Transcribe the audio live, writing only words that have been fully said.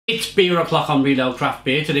It's beer o'clock on Real Craft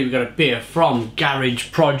Beer. Today we've got a beer from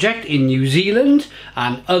Garage Project in New Zealand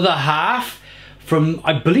and other half from,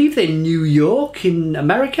 I believe they're New York in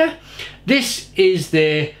America. This is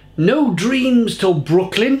their No Dreams Till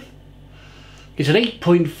Brooklyn. It's an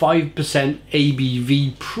 8.5%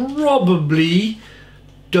 ABV, probably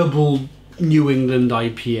double New England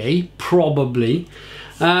IPA, probably.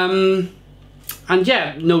 And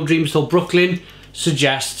yeah, No Dreams Till Brooklyn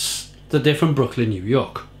suggests that they're from Brooklyn, New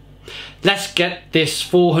York. Let's get this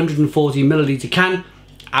 440 milliliter can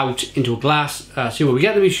out into a glass. See what we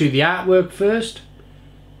get. Let me show you the artwork first.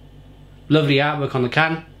 Lovely artwork on the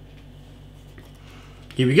can.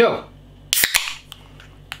 Here we go.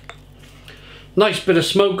 Nice bit of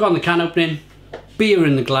smoke on the can opening. Beer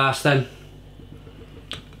in the glass then.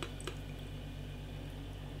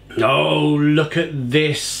 Oh, look at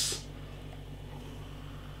this.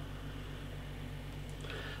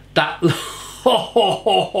 That...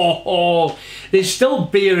 There's still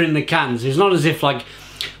beer in the cans. It's not as if like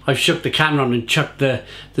I've shook the can around and chucked the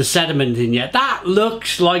sediment in yet. That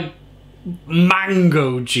looks like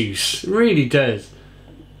mango juice. It really does.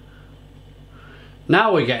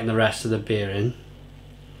 Now we're getting the rest of the beer in.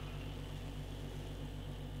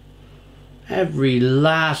 Every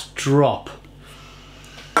last drop.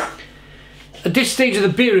 At this stage of the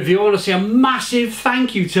beer review, I want to say a massive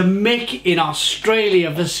thank you to Mick in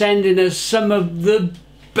Australia for sending us some of the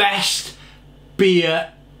best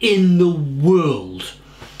beer in the world.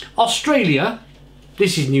 Australia,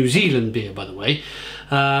 this is New Zealand beer by the way,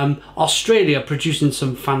 Australia producing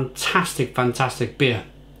some fantastic beer.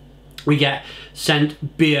 We get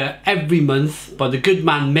sent beer every month by the good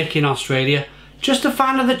man Mick in Australia. Just a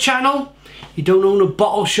fan of the channel. You don't own a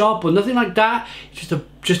bottle shop or nothing like that.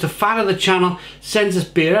 Just a fan of the channel. Sends us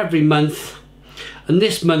beer every month. And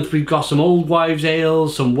this month we've got some Old Wives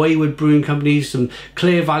Ales, some Wayward Brewing Company, some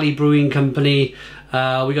Clear Valley Brewing Company.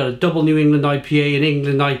 We got a double New England IPA, an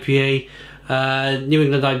England IPA, New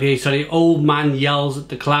England IPA. Sorry, Old Man Yells at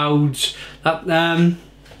the Clouds. That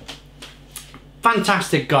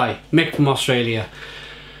fantastic guy, Mick from Australia.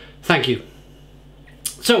 Thank you.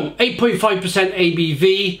 So 8.5%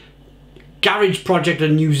 ABV. Garage Project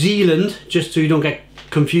in New Zealand, just so you don't get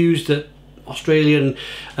confused that Australian,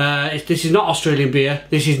 this is not Australian beer,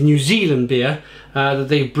 this is New Zealand beer that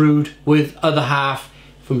they've brewed with other half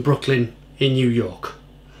from Brooklyn in New York.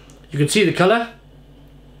 You can see the colour,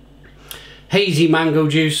 hazy mango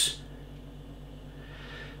juice,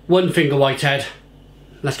 one finger whitehead.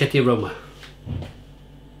 Let's get the aroma.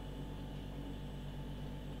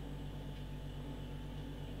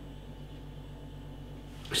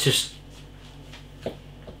 It's just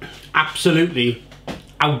absolutely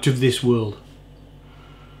out of this world.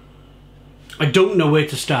 I don't know where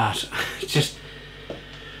to start. It's just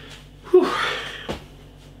whew.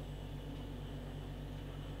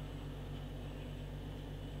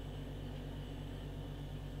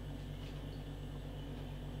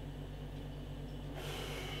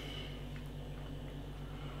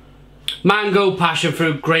 Mango, passion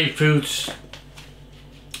fruit, grapefruit,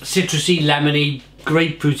 citrusy, lemony,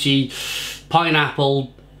 grapefruity,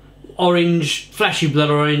 pineapple, orange, fleshy blood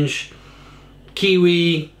orange,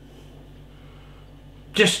 kiwi,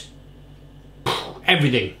 just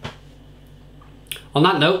everything. On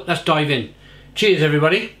that note, let's dive in. Cheers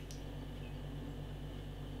everybody.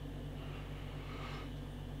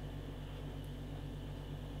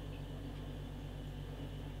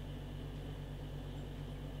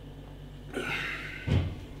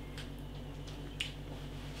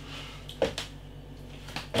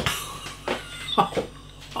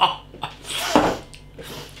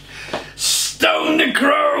 Stone the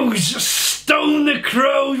crows! Stone the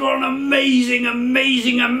crows! What an amazing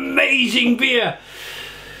beer!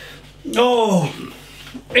 Oh,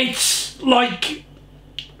 it's like,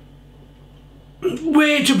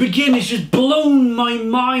 where to begin? It's just blown my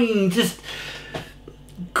mind. Just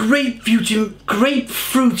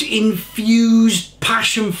grapefruit infused,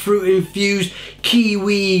 passion fruit infused,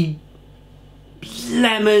 kiwi,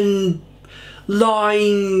 lemon,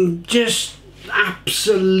 lime, just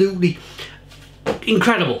absolutely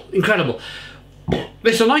incredible.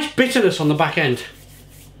 There's a nice bitterness on the back end.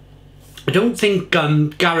 I don't think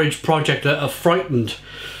Garage Project are frightened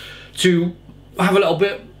to have a little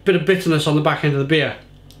bit of bitterness on the back end of the beer.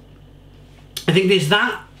 I think there's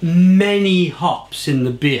that many hops in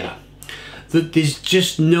the beer that there's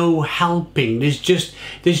just no helping. There's just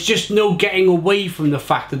no getting away from the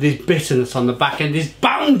fact that there's bitterness on the back end. There's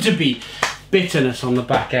bound to be bitterness on the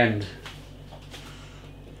back end.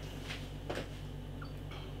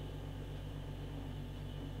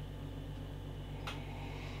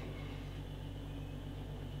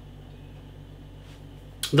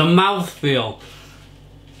 The mouthfeel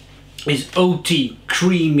is oaty,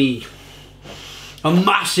 creamy, a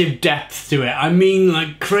massive depth to it. I mean,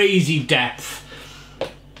 like crazy depth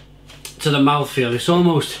to the mouthfeel.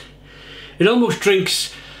 It almost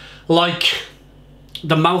drinks like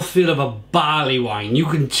the mouthfeel of a barley wine. You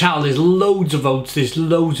can tell there's loads of oats, there's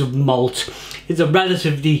loads of malt. It's a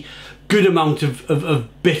relatively good amount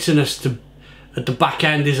of bitterness at the back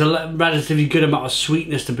end. There's a relatively good amount of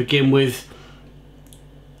sweetness to begin with.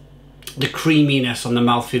 The creaminess on the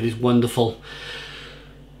mouthfeel is wonderful.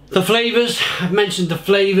 The flavours, I've mentioned the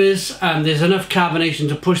flavours, and there's enough carbonation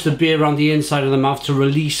to push the beer around the inside of the mouth to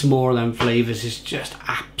release more of them flavours. It's just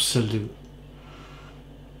absolute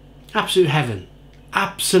heaven.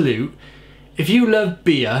 Absolute. If you love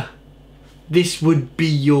beer, this would be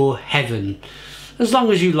your heaven. As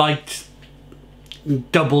long as you liked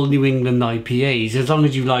double New England IPAs, as long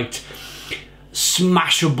as you liked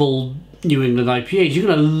smashable New England IPAs, you're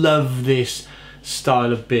going to love this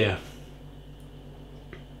style of beer.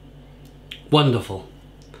 Wonderful.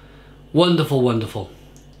 Wonderful, wonderful.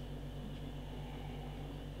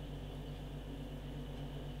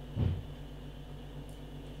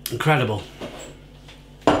 Incredible.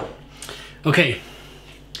 Okay.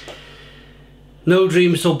 No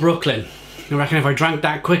Dreams Till Brooklyn. I reckon if I drank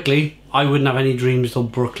that quickly, I wouldn't have any dreams till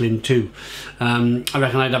Brooklyn too. I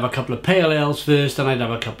reckon I'd have a couple of pale ales first, and I'd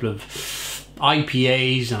have a couple of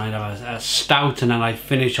IPAs, and I'd have a stout, and then I'd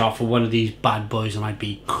finish off with one of these bad boys, and I'd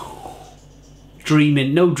be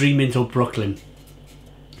dreaming, no dreaming till Brooklyn.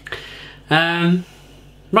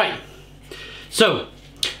 Right. So,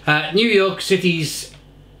 New York City's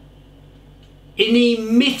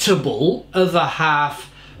inimitable other half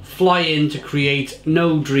fly in to create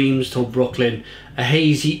No Dreams Till Brooklyn, a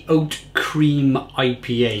hazy oat cream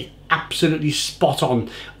IPA. Absolutely spot on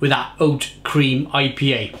with that oat cream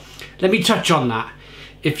IPA. Let me touch on that.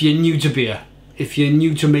 If you're new to beer, if you're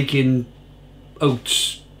new to making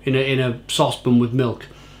oats in a saucepan with milk,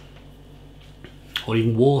 or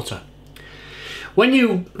even water, when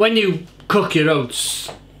you cook your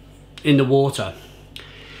oats in the water,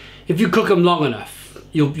 if you cook them long enough,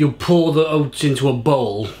 you'll pour the oats into a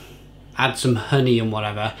bowl, add some honey and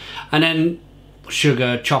whatever, and then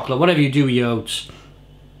sugar, chocolate, whatever you do with your oats.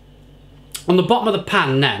 On the bottom of the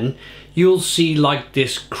pan then, you'll see like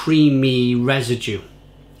this creamy residue.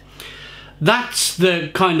 That's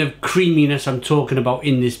the kind of creaminess I'm talking about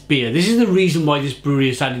in this beer. This is the reason why this brewery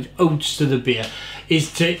has added oats to the beer,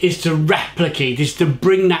 is to replicate, is to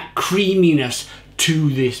bring that creaminess to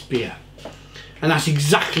this beer. And that's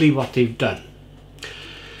exactly what they've done.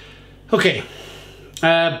 Okay,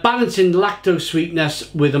 balancing lactose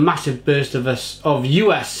sweetness with a massive burst of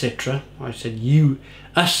US Citra. I said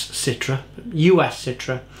US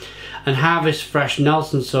Citra, and Harvest Fresh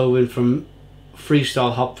Nelson Sauvin from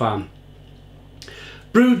Freestyle Hop Farm.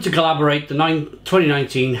 Brewed to collaborate the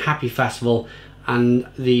 2019 Happy Festival and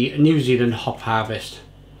the New Zealand Hop Harvest.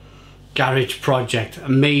 Garage Project,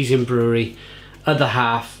 amazing brewery. Other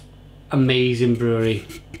half, amazing brewery.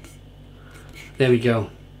 There we go.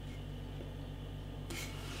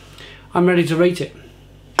 I'm ready to rate it.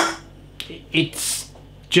 It's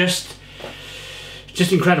just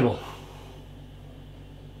incredible.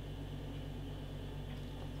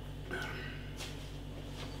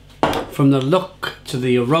 From the look to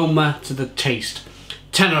the aroma to the taste,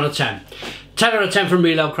 10 out of 10. 10 out of 10 from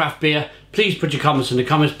Real Ale Craft Beer. Please put your comments in the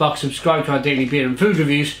comments box, subscribe to our daily beer and food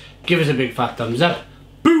reviews, give us a big fat thumbs up.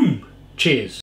 Boom! Cheers.